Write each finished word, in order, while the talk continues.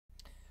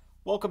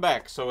Welcome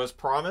back. So as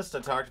promised,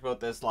 I talked about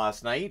this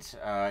last night.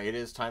 It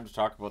is time to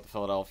talk about the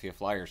Philadelphia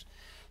Flyers.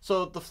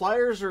 So the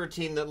Flyers are a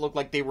team that looked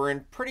like they were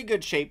in pretty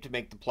good shape to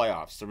make the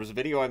playoffs. There was a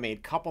video I made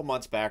a couple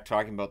months back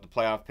talking about the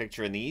playoff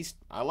picture in the East.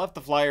 I left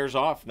the Flyers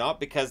off, not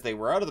because they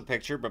were out of the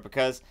picture, but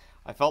because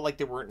I felt like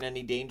they weren't in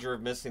any danger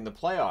of missing the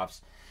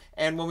playoffs.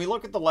 And when we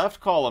look at the left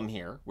column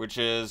here, which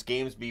is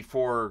games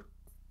before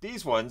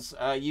these ones,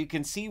 you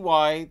can see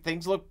why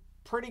things look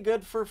pretty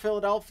good for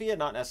Philadelphia.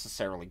 Not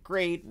necessarily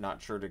great.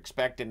 Not sure to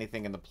expect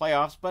anything in the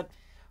playoffs, but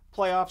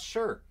playoffs,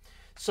 sure.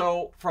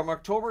 So from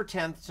October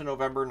 10th to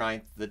November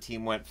 9th, the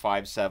team went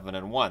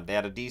 5-7-1. They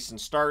had a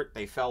decent start.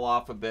 They fell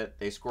off a bit.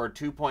 They scored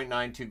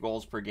 2.92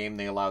 goals per game.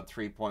 They allowed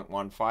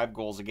 3.15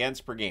 goals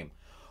against per game.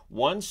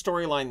 One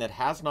storyline that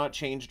has not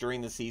changed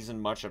during the season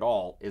much at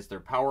all is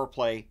their power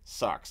play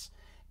sucks.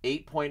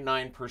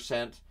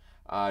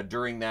 8.9%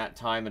 during that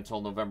time until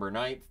November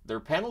 9th.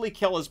 Their penalty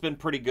kill has been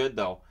pretty good,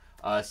 though.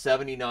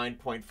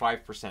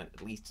 79.5%,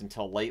 at least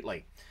until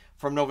lately.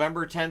 From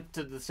November 10th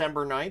to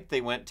December 9th,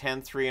 they went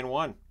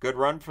 10-3-1. Good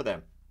run for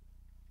them.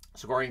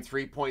 Scoring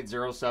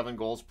 3.07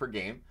 goals per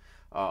game,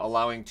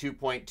 allowing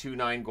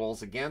 2.29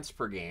 goals against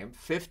per game,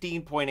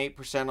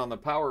 15.8% on the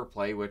power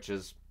play, which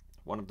is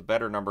one of the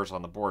better numbers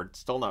on the board.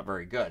 Still not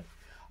very good.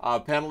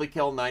 Penalty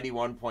kill,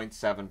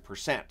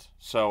 91.7%.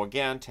 So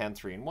again,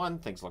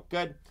 10-3-1. Things look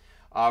good.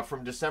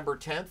 From December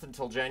 10th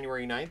until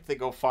January 9th, they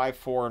go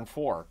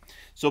 5-4-4.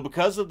 So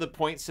because of the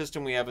point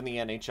system we have in the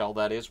NHL,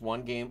 that is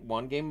one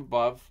game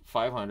above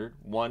 500,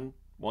 one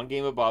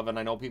game above, and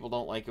I know people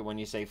don't like it when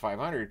you say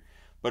 500,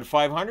 but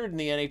 500 in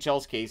the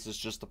NHL's case is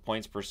just the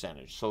points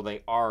percentage. So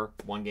they are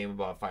one game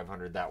above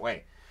 500 that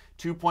way.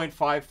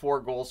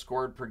 2.54 goals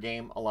scored per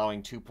game,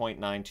 allowing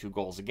 2.92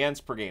 goals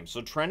against per game.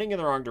 So trending in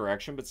the wrong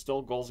direction, but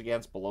still goals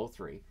against below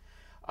 3.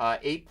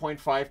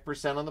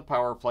 8.5% on the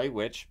power play,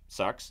 which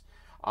sucks.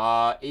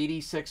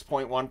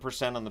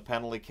 86.1% on the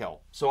penalty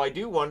kill. So I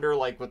do wonder,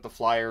 like with the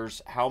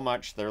Flyers, how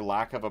much their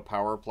lack of a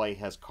power play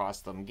has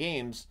cost them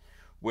games,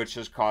 which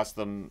has cost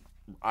them,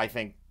 I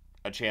think,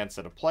 a chance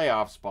at a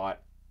playoff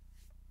spot.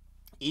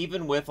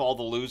 Even with all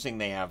the losing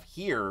they have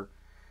here,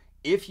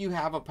 if you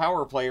have a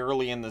power play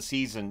early in the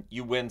season,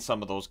 you win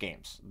some of those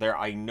games. There,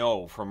 I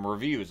know from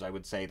reviews, I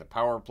would say the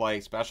power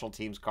play, special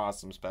teams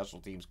cost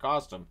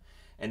them,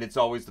 and it's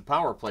always the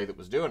power play that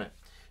was doing it.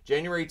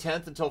 January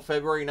 10th until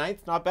February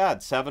 9th, not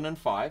bad,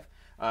 7-5.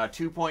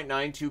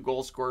 2.92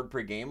 goals scored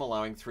per game,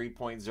 allowing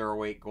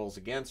 3.08 goals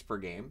against per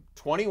game.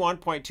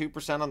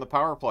 21.2% on the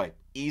power play,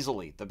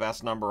 easily the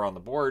best number on the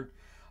board,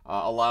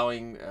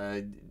 allowing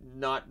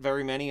not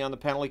very many on the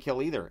penalty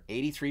kill either.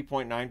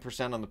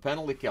 83.9% on the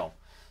penalty kill.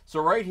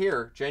 So right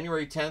here,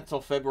 January 10th till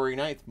February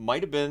 9th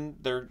might have been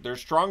their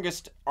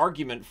strongest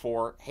argument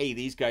for, hey,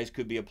 these guys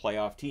could be a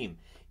playoff team.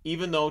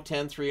 Even though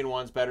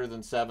 10-3-1 is better than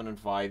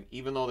 7-5,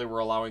 even though they were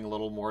allowing a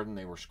little more than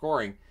they were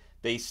scoring,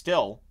 they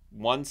still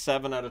won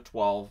 7 out of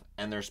 12,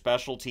 and their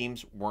special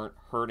teams weren't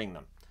hurting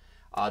them.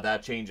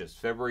 That changes.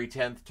 February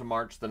 10th to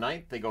March the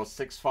 9th, they go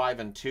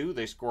 6-5-2.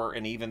 They score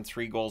an even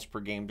 3 goals per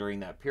game during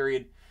that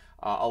period,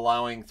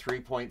 allowing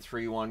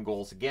 3.31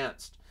 goals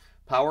against.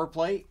 Power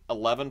play,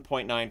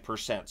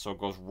 11.9%, so it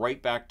goes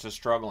right back to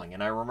struggling.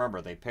 And I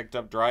remember they picked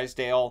up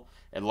Drysdale.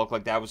 It looked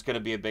like that was going to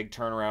be a big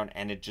turnaround,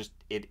 and it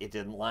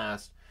didn't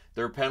last.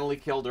 Their penalty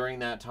kill during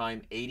that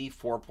time,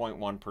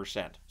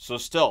 84.1%. So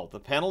still, the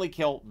penalty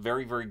kill,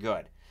 very, very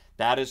good.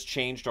 That has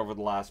changed over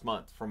the last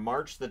month. From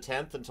March the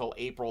 10th until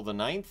April the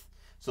 9th.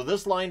 So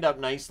this lined up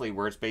nicely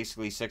where it's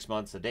basically 6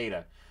 months of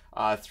data.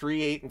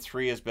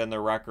 3-8-3 has been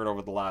their record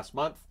over the last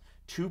month.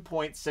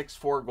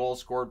 2.64 goals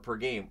scored per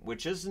game,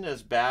 which isn't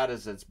as bad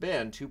as it's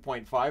been.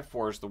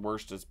 2.54 is the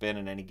worst it's been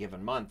in any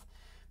given month.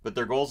 But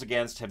their goals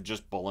against have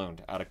just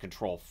ballooned out of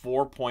control.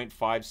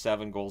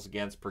 4.57 goals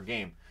against per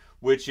game,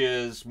 which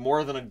is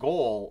more than a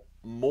goal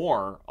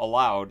more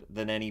allowed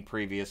than any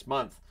previous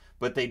month.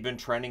 But they'd been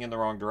trending in the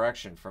wrong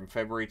direction. From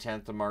February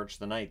 10th to March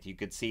the 9th, you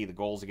could see the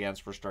goals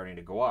against were starting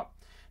to go up.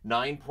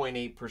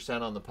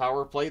 9.8% on the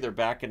power play. They're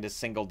back into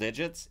single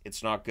digits.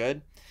 It's not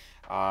good.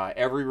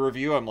 Every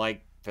review, I'm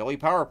like, Philly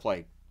power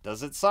play,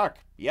 does it suck?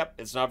 Yep,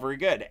 it's not very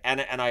good.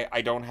 And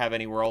I don't have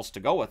anywhere else to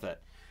go with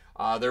it.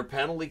 Their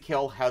penalty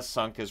kill has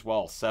sunk as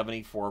well,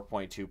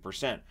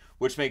 74.2%,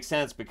 which makes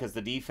sense because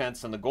the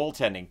defense and the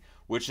goaltending,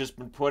 which has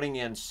been putting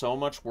in so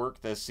much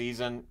work this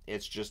season,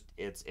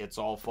 it's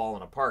all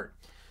fallen apart.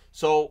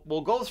 So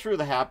we'll go through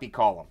the happy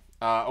column.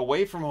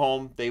 Away from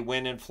home, they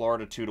win in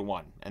Florida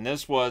 2-1. And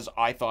this was,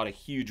 I thought, a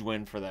huge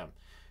win for them.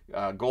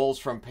 Goals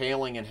from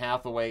Paling and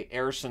Hathaway.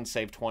 Ersson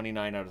saved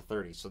 29 out of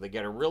 30. So they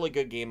get a really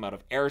good game out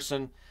of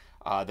Ersson.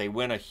 They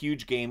win a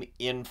huge game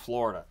in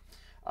Florida.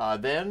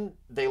 Then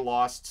they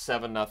lost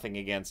 7-0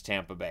 against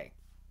Tampa Bay.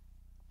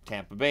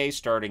 Tampa Bay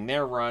starting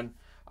their run.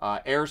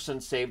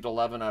 Ersson saved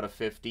 11 out of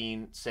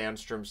 15.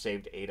 Sandstrom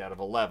saved 8 out of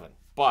 11.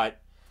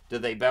 But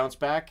did they bounce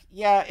back?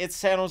 Yeah, it's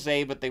San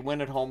Jose, but they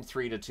win at home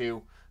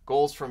 3-2.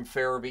 Goals from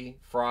Farabee,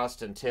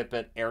 Frost, and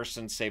Tippett.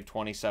 Ersson saved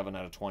 27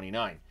 out of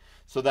 29.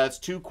 So that's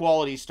 2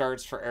 quality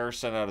starts for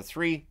Ersson out of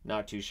 3.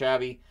 Not too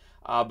shabby.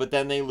 But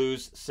then they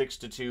lose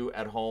 6-2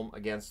 at home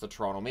against the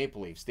Toronto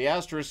Maple Leafs. The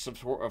asterisks,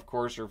 of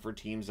course, are for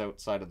teams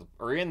outside of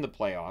or in the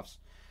playoffs.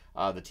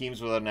 The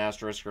teams without an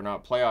asterisk are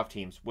not playoff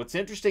teams. What's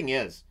interesting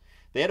is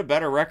they had a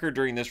better record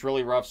during this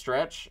really rough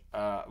stretch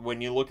when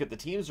you look at the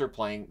teams they're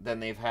playing than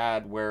they've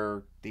had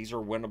where these are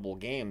winnable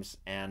games,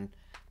 and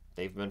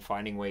they've been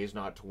finding ways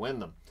not to win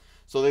them.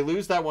 So they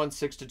lose that one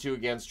 6-2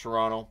 against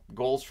Toronto.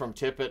 Goals from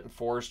Tippett and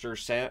Forrester.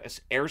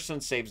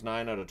 Ersson saves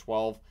 9 out of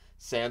 12.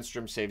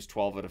 Sandstrom saves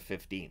 12 out of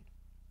 15.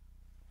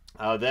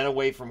 Then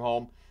away from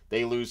home,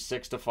 they lose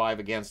 6-5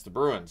 against the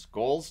Bruins.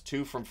 Goals,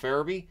 2 from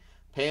Farabee.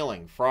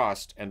 Paling,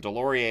 Frost, and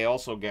Delorier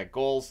also get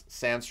goals.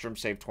 Sandstrom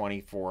saved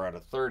 24 out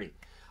of 30.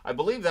 I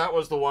believe that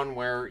was the one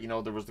where,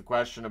 there was the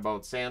question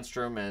about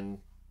Sandstrom, and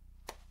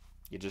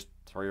you just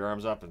throw your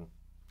arms up. And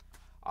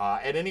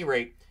at any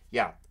rate,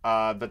 yeah,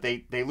 but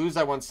they lose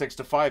that one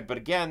 6-5. But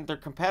again, they're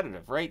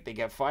competitive, right? They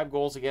get 5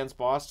 goals against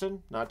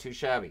Boston, not too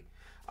shabby.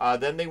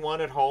 Then they won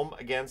at home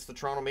against the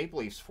Toronto Maple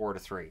Leafs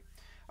 4-3.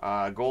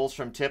 Goals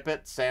from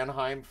Tippett,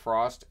 Sanheim,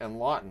 Frost, and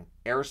Lawton.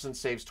 Ersson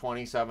saves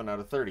 27 out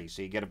of 30.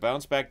 So you get a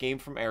bounce-back game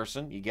from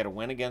Ersson. You get a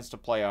win against a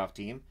playoff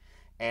team.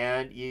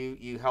 And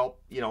you help,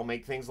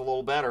 make things a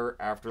little better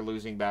after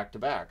losing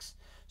back-to-backs.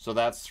 So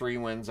that's 3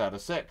 wins out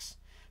of 6.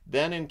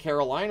 Then in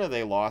Carolina,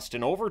 they lost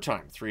in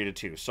overtime,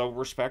 3-2. So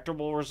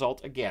respectable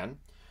result again.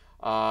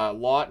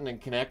 Lawton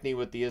and Konechny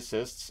with the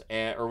assists,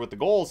 or with the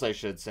goals, I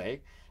should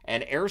say.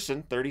 And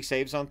Ersson, 30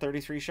 saves on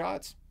 33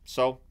 shots.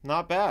 So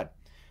not bad.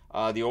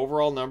 The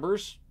overall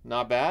numbers,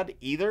 not bad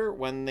either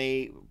when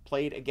they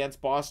played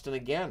against Boston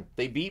again.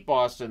 They beat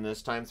Boston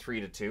this time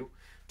 3-2.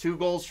 2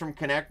 goals from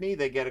Konechny.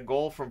 They get a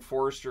goal from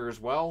Forrester as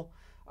well.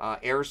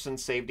 Ersson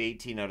saved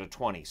 18 out of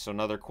 20. So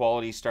another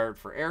quality start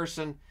for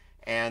Ersson.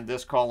 And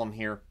this column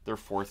here, they're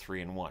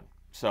 4-3-1.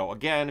 So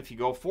again, if you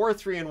go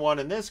 4-3-1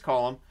 in this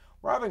column,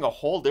 we're having a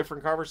whole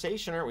different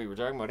conversation, aren't we? We're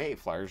talking about, hey,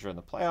 Flyers are in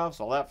the playoffs,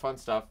 all that fun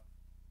stuff.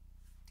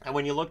 And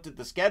when you looked at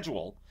the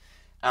schedule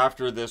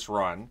after this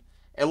run,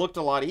 it looked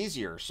a lot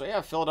easier. So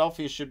yeah,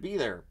 Philadelphia should be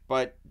there,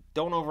 but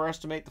don't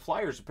overestimate the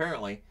Flyers,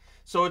 apparently.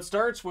 So it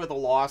starts with a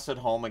loss at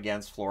home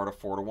against Florida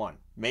 4-1.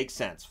 Makes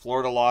sense.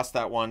 Florida lost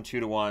that one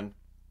 2-1.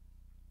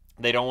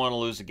 They don't want to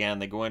lose again.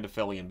 They go into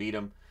Philly and beat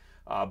them.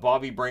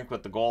 Bobby Brink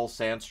with the goal.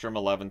 Sandstrom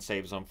 11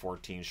 saves on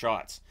 14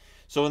 shots.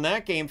 So in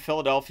that game,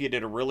 Philadelphia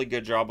did a really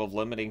good job of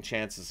limiting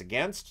chances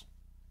against.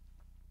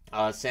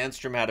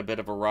 Sandstrom had a bit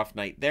of a rough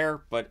night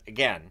there, but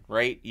again,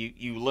 right,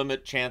 you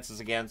limit chances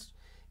against.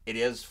 It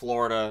is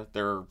Florida.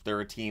 They're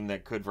a team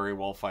that could very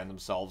well find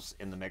themselves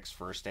in the mix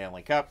for a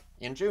Stanley Cup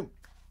in June.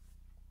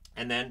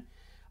 And then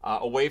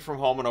away from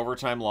home, an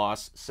overtime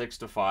loss,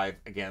 6-5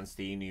 against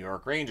the New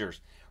York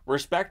Rangers.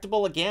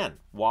 Respectable again.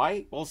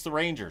 Why? Well, it's the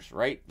Rangers,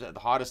 right? The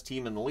hottest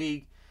team in the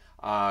league.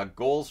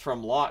 Goals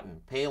from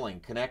Lawton, Paling,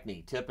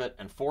 Konechny, Tippett,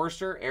 and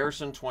Forrester.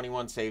 Ersson,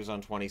 21 saves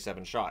on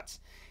 27 shots.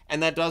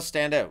 And that does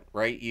stand out,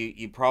 right?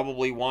 You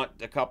probably want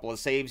a couple of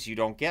saves you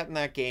don't get in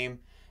that game,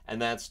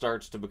 and that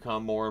starts to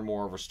become more and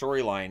more of a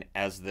storyline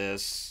as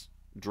this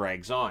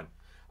drags on.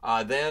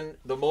 Then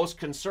the most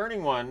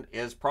concerning one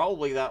is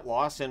probably that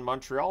loss in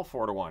Montreal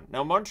 4-1.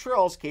 Now,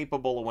 Montreal's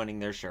capable of winning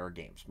their share of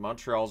games.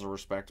 Montreal's a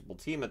respectable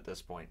team at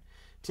this point.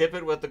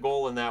 Tippett with the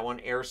goal in that one.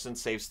 Ersson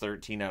saves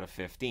 13 out of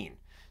 15.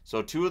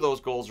 So 2 of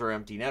those goals are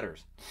empty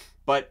netters.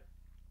 But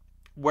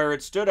where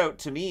it stood out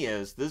to me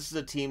is this is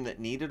a team that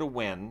needed a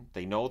win.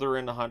 They know they're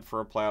in the hunt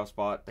for a playoff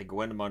spot. They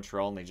go into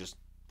Montreal and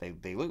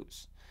they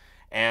lose.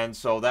 And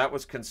so that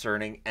was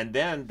concerning. And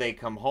then they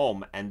come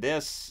home, and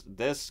this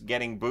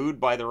getting booed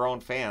by their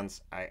own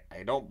fans, I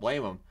don't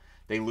blame them.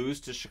 They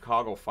lose to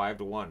Chicago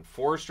 5-1.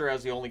 Forrester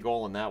has the only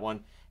goal in that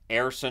one.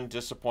 Ersson,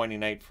 disappointing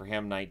night for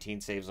him,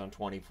 19 saves on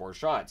 24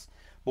 shots.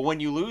 But when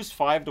you lose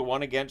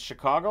 5-1 against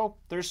Chicago,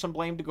 there's some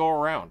blame to go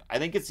around. I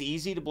think it's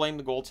easy to blame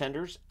the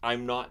goaltenders.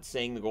 I'm not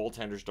saying the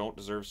goaltenders don't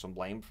deserve some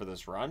blame for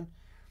this run,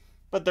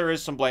 but there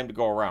is some blame to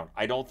go around.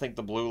 I don't think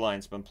the blue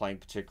line's been playing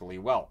particularly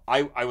well.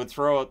 I would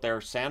throw out there,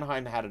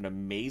 Sanheim had an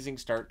amazing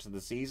start to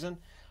the season.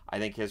 I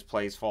think his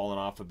play's fallen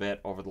off a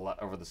bit over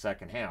the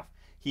second half.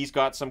 He's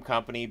got some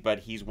company, but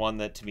he's one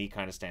that to me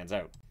kind of stands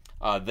out.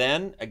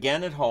 Then,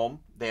 again at home,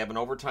 they have an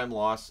overtime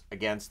loss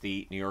against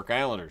the New York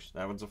Islanders.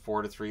 That one's a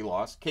 4-3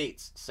 loss.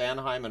 Cates,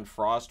 Sanheim, and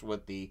Frost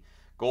with the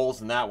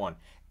goals in that one.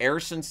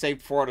 Ersson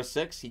saved 4 out of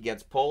 6. He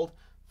gets pulled.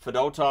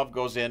 Fedotov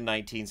goes in,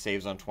 19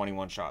 saves on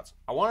 21 shots.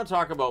 I want to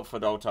talk about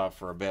Fedotov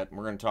for a bit, and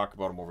we're going to talk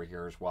about him over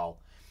here as well.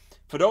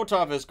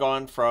 Fedotov has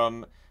gone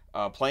from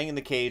playing in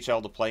the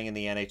KHL to playing in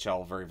the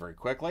NHL very, very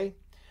quickly.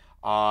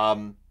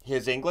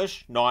 His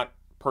English, not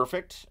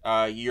perfect.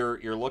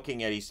 You're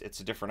looking at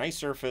it's a different ice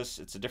surface,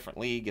 it's a different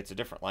league, it's a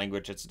different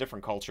language, it's a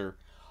different culture.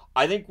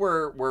 I think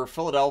where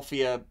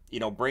Philadelphia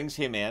brings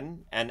him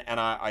in, and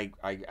I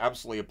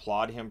absolutely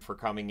applaud him for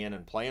coming in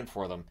and playing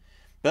for them.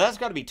 But that's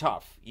got to be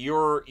tough.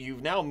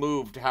 You've now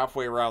moved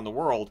halfway around the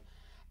world,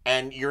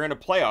 and you're in a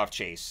playoff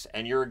chase,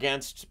 and you're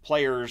against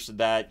players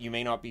that you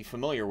may not be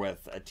familiar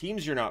with,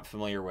 teams you're not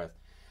familiar with.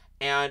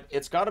 And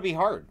it's got to be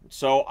hard.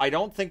 So I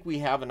don't think we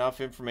have enough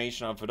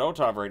information on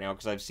Fedotov right now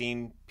because I've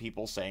seen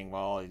people saying,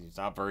 well, he's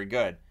not very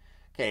good.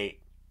 Okay,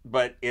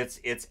 but it's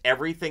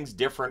everything's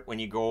different when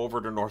you go over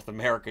to North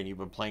America and you've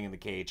been playing in the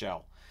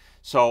KHL.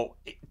 So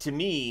to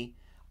me,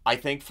 I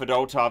think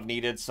Fedotov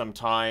needed some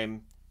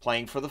time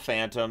playing for the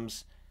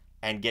Phantoms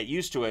and get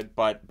used to it.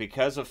 But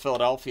because of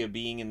Philadelphia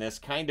being in this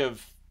kind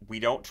of we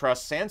don't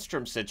trust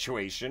Sandstrom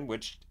situation,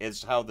 which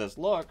is how this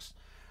looks,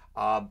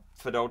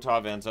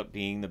 Fedotov ends up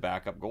being the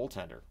backup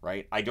goaltender,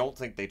 right? I don't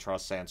think they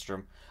trust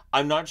Sandstrom.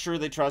 I'm not sure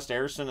they trust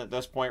Ersson at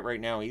this point right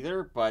now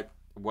either, but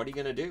what are you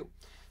going to do?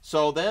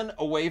 So then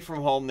away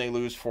from home, they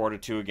lose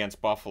 4-2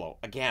 against Buffalo.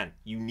 Again,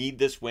 you need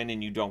this win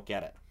and you don't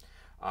get it.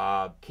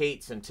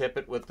 Cates and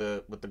Tippett with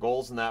the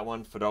goals in that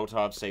one.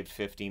 Fedotov saved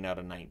 15 out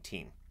of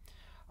 19.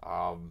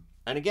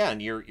 And again,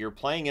 you're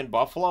playing in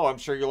Buffalo. I'm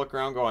sure you look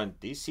around going,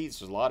 these seats,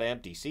 there's a lot of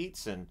empty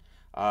seats, and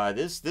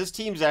this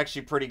team's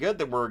actually pretty good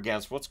that we're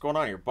against. What's going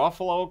on here?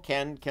 Buffalo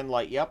can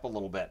light you up a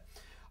little bit.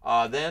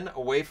 Then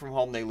away from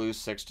home, they lose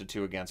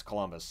 6-2 against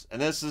Columbus, and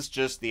this is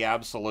just the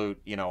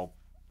absolute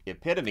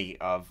epitome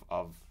of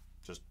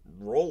just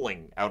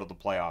rolling out of the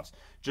playoffs,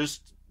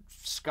 just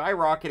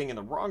skyrocketing in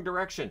the wrong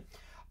direction.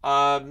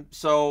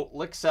 So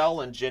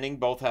Lixell and Ginning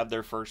both had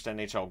their first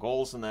NHL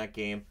goals in that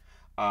game.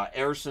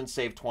 Ersson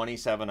saved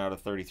 27 out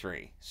of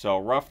 33. So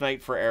rough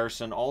night for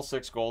Ersson. All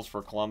 6 goals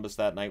for Columbus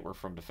that night were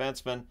from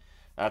defensemen.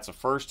 That's a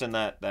first in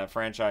that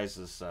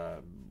franchise's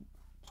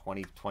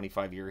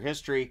 25-year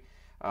history,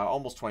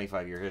 almost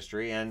 25-year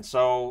history. And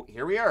so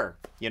here we are.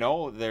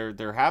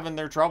 They're having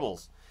their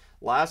troubles.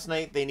 Last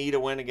night they need a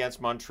win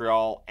against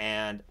Montreal,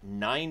 and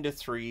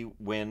 9-3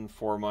 win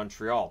for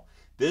Montreal.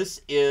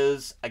 This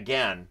is,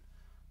 again,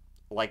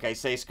 like I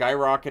say,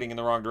 skyrocketing in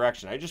the wrong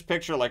direction. I just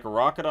picture like a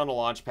rocket on a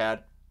launch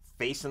pad,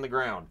 facing the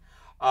ground.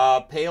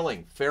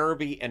 Paling,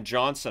 Farabee, and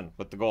Johnson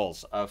with the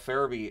goals.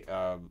 Farabee,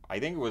 I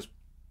think it was,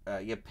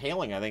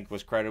 Paling, I think,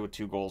 was credited with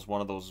 2 goals.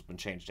 One of those has been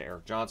changed to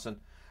Eric Johnson.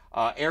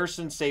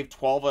 Ersson saved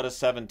 12 out of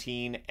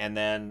 17, and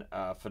then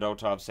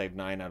Fedotov saved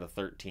 9 out of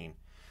 13.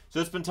 So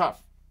it's been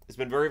tough. It's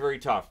been very, very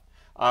tough.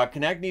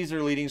 Konechny's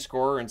their leading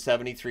scorer in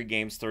 73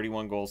 games,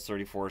 31 goals,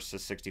 34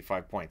 assists,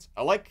 65 points.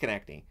 I like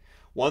Konechny.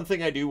 One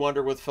thing I do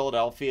wonder with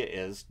Philadelphia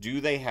is,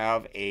 do they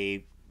have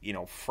a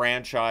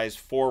franchise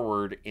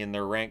forward in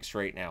their ranks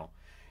right now?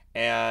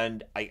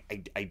 And I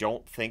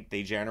don't think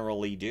they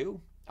generally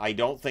do. I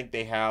don't think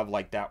they have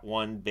like that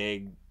one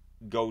big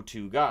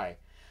go-to guy.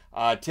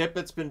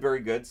 Tippett's been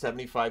very good,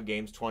 75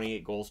 games,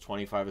 28 goals,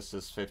 25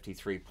 assists,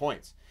 53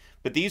 points.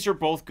 But these are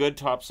both good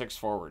top 6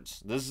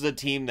 forwards. This is a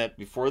team that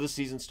before the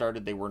season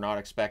started, they were not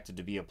expected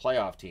to be a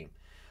playoff team.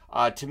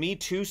 To me,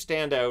 2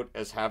 stand out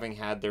as having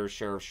had their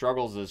share of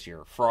struggles this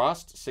year.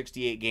 Frost,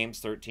 68 games,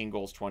 13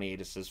 goals, 28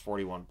 assists,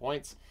 41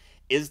 points.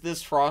 Is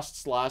this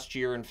Frost's last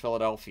year in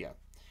Philadelphia?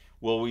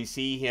 Will we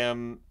see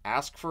him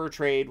ask for a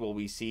trade? Will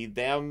we see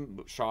them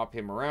shop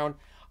him around?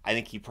 I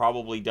think he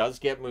probably does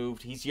get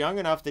moved. He's young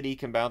enough that he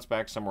can bounce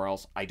back somewhere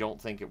else. I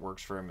don't think it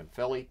works for him in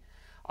Philly.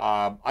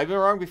 I've been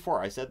wrong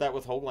before. I said that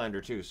with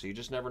Höglander too, so you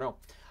just never know.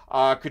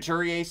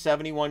 Couturier,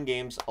 71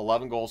 games,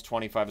 11 goals,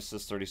 25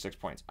 assists, 36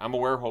 points. I'm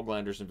aware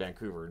Höglander's in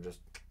Vancouver, and just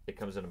it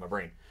comes into my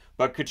brain.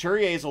 But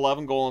Couturier's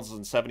 11 goals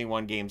in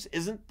 71 games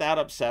isn't that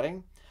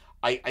upsetting.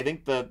 I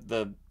think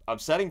the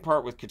upsetting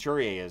part with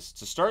Couturier is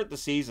to start the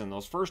season,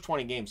 those first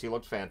 20 games, he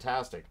looked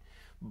fantastic.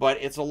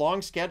 But it's a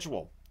long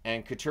schedule,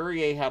 and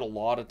Couturier had a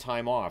lot of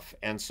time off.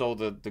 And so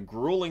the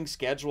grueling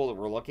schedule that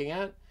we're looking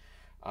at,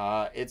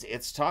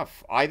 it's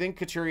tough. I think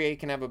Couturier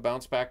can have a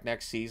bounce back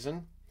next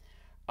season.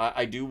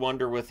 I do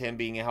wonder with him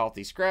being a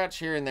healthy scratch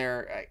here and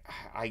there,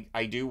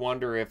 I do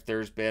wonder if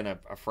there's been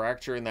a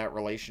fracture in that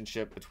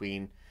relationship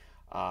between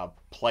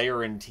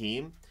player and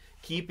team.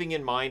 Keeping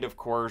in mind, of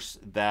course,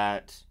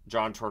 that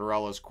John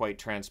Tortorella is quite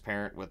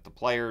transparent with the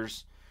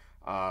players.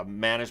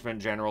 Management in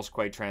general is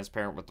quite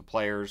transparent with the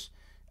players.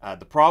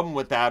 The problem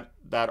with that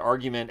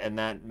argument and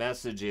that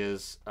message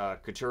is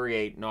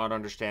Couturier not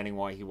understanding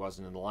why he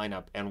wasn't in the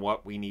lineup and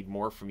what we need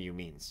more from you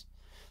means.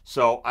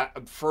 So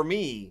for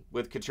me,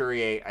 with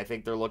Couturier, I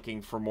think they're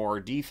looking for more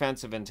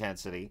defensive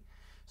intensity.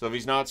 So if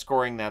he's not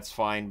scoring, that's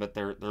fine, but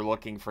they're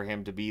looking for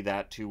him to be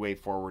that two-way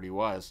forward he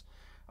was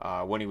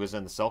when he was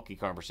in the Selke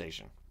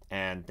conversation.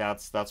 And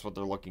that's what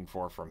they're looking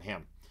for from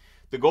him.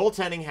 The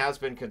goaltending has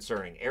been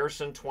concerning.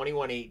 Ersson,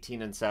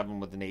 21-18-7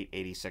 with an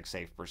 .886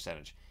 save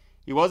percentage.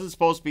 He wasn't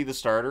supposed to be the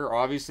starter.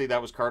 Obviously,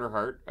 that was Carter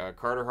Hart.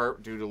 Carter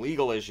Hart, due to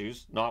legal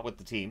issues, not with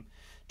the team.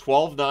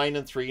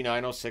 12-9-3,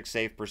 .906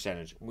 save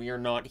percentage. We are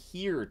not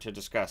here to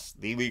discuss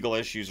the legal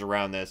issues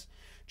around this.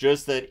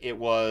 Just that it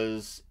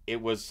was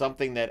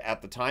something that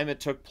at the time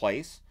it took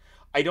place,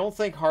 I don't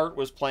think Hart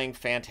was playing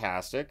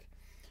fantastic.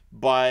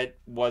 But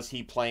was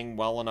he playing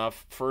well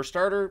enough for a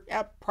starter?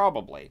 Yeah,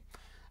 probably.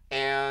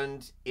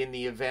 And in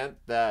the event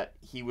that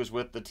he was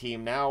with the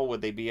team now, would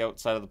they be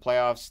outside of the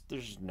playoffs?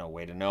 There's no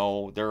way to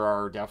know. There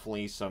are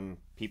definitely some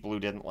people who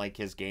didn't like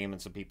his game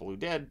and some people who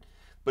did.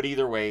 But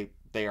either way,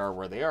 they are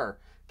where they are.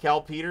 Cal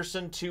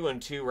Peterson,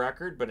 2-2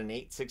 record, but an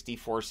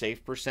 .864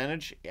 save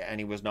percentage, and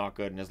he was not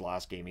good in his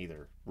last game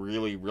either.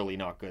 Really, really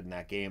not good in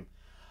that game.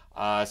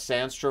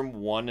 Sandstrom,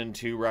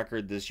 1-2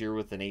 record this year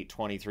with an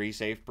 .823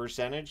 save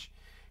percentage.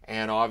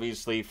 And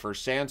obviously for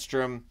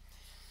Sandstrom,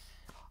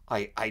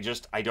 I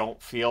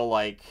don't feel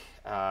like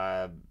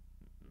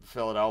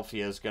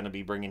Philadelphia is going to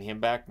be bringing him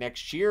back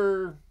next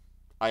year.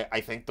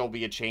 I think there'll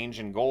be a change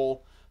in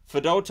goal.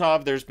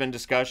 Fedotov, there's been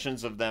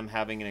discussions of them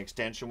having an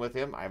extension with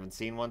him. I haven't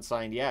seen one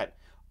signed yet.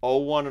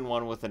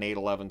 0-1-1 with an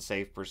 .811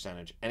 save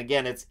percentage. And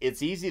again,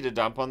 it's easy to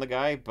dump on the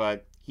guy,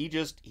 but he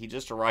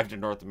just arrived in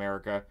North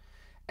America.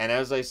 And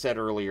as I said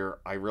earlier,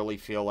 I really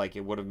feel like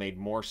it would have made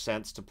more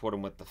sense to put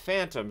him with the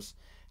Phantoms,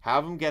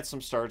 have him get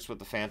some starts with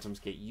the Phantoms,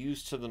 get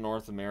used to the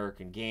North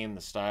American game,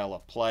 the style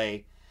of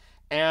play,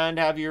 and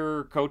have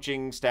your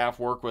coaching staff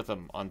work with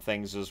him on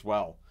things as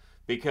well.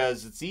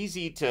 Because it's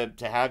easy to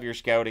have your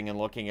scouting and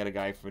looking at a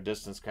guy from a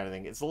distance kind of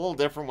thing. It's a little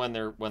different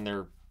when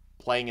they're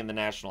playing in the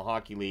National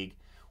Hockey League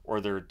or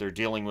they're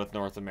dealing with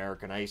North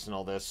American ice and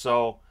all this.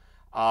 So,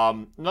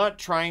 not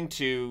trying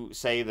to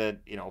say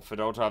that,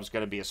 Fedotov's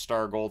going to be a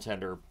star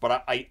goaltender,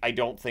 but I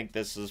don't think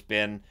this has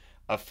been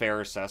a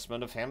fair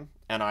assessment of him,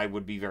 and I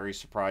would be very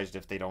surprised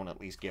if they don't at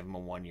least give him a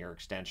 1-year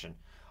extension.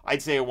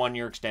 I'd say a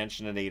 1-year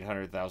extension at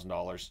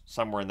 $800,000,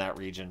 somewhere in that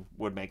region,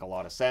 would make a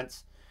lot of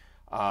sense.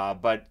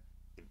 But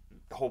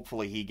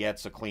hopefully he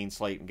gets a clean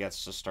slate and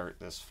gets to start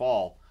this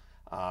fall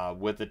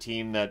with a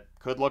team that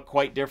could look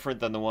quite different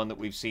than the one that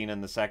we've seen in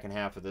the second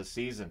half of this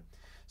season.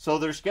 So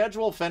their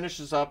schedule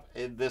finishes up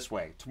this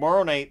way.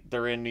 Tomorrow night,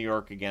 they're in New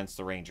York against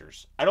the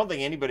Rangers. I don't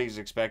think anybody's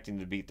expecting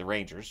to beat the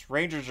Rangers.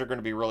 Rangers are going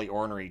to be really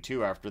ornery,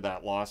 too, after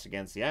that loss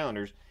against the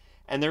Islanders.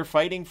 And they're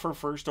fighting for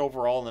first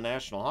overall in the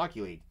National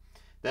Hockey League.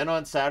 Then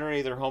on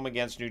Saturday, they're home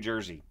against New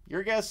Jersey.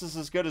 Your guess is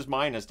as good as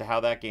mine as to how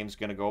that game's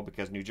going to go,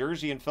 because New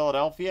Jersey and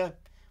Philadelphia,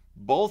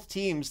 both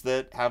teams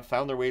that have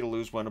found their way to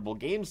lose winnable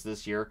games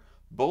this year,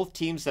 both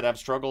teams that have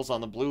struggles on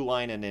the blue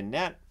line and in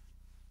net.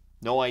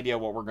 No idea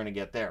what we're going to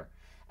get there.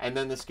 And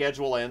then the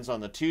schedule ends on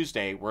the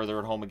Tuesday where they're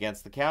at home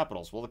against the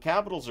Capitals. Well, the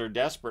Capitals are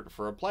desperate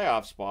for a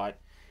playoff spot,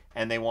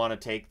 and they want to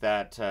take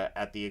that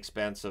at the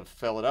expense of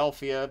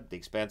Philadelphia, the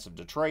expense of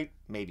Detroit,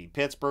 maybe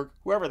Pittsburgh,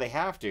 whoever they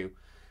have to.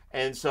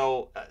 And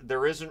so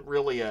there isn't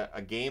really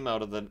a game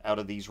out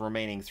of these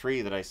remaining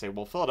three that I say,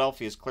 well,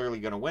 Philadelphia is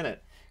clearly going to win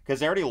it, because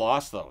they already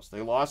lost those.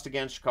 They lost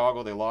against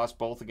Chicago. They lost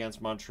both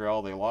against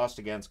Montreal. They lost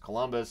against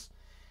Columbus.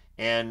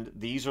 And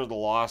these are the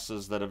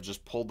losses that have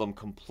just pulled them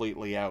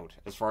completely out,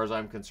 as far as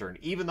I'm concerned.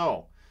 Even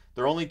though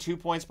they're only 2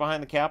 points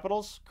behind the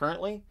Capitals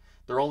currently,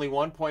 they're only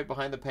 1 point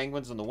behind the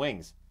Penguins and the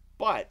Wings.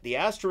 But the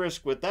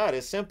asterisk with that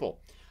is simple.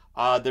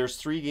 There's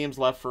 3 games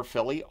left for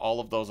Philly.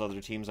 All of those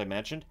other teams I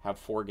mentioned have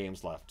 4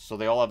 games left. So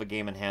they all have a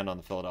game in hand on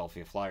the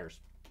Philadelphia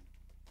Flyers.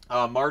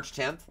 March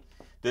 10th,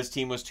 this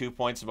team was 2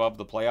 points above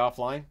the playoff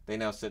line. They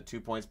now sit 2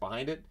 points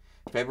behind it.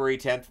 February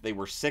 10th, they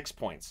were 6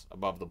 points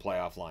above the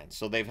playoff line.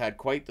 So they've had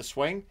quite the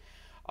swing.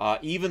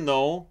 Even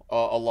though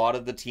a lot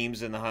of the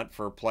teams in the hunt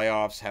for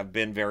playoffs have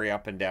been very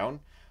up and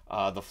down,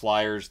 the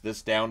Flyers,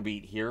 this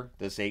downbeat here,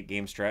 this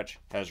 8-game stretch,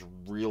 has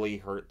really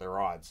hurt their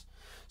odds.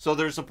 So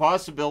there's a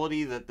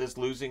possibility that this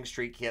losing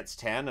streak hits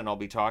 10, and I'll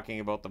be talking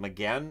about them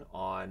again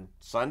on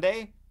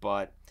Sunday.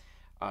 But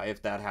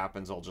if that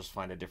happens, I'll just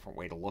find a different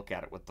way to look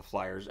at it with the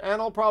Flyers.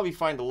 And I'll probably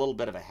find a little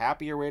bit of a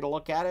happier way to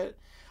look at it.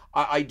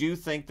 I do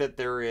think that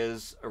there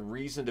is a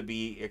reason to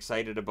be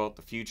excited about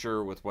the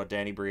future with what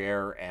Danny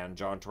Briere and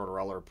John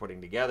Tortorella are putting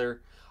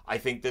together. I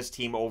think this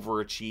team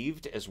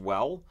overachieved as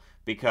well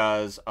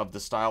because of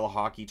the style of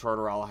hockey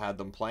Tortorella had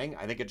them playing.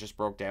 I think it just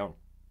broke down.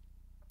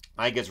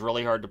 I think it's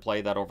really hard to play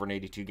that over an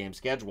 82-game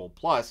schedule.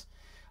 Plus,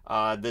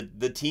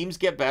 the teams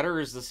get better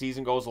as the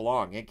season goes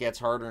along. It gets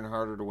harder and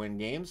harder to win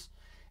games.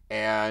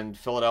 And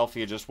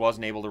Philadelphia just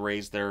wasn't able to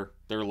raise their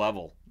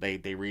level.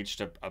 They reached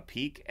a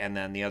peak, and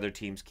then the other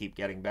teams keep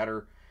getting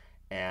better,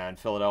 and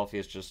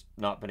Philadelphia's just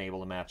not been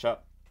able to match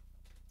up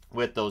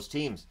with those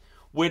teams,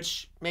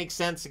 which makes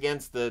sense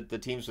against the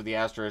teams with the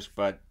asterisk,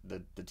 but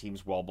the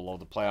teams well below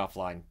the playoff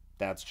line,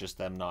 that's just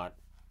them not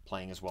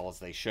playing as well as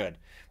they should.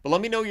 But let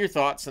me know your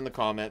thoughts in the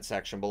comment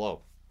section below.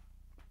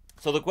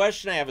 So the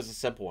question I have is a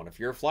simple one. If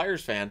you're a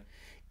Flyers fan,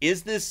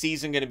 is this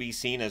season going to be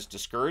seen as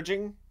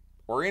discouraging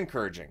or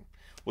encouraging?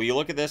 Well, you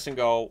look at this and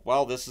go,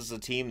 well, this is a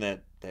team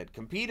that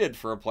competed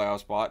for a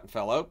playoff spot and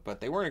fell out,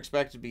 but they weren't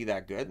expected to be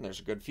that good, and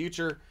there's a good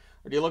future.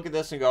 Or do you look at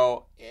this and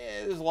go,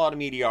 there's a lot of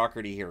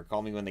mediocrity here.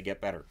 Call me when they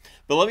get better.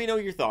 But let me know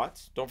your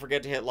thoughts. Don't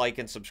forget to hit like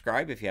and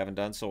subscribe if you haven't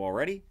done so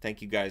already.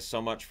 Thank you guys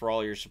so much for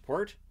all your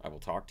support. I will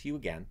talk to you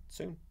again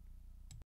soon.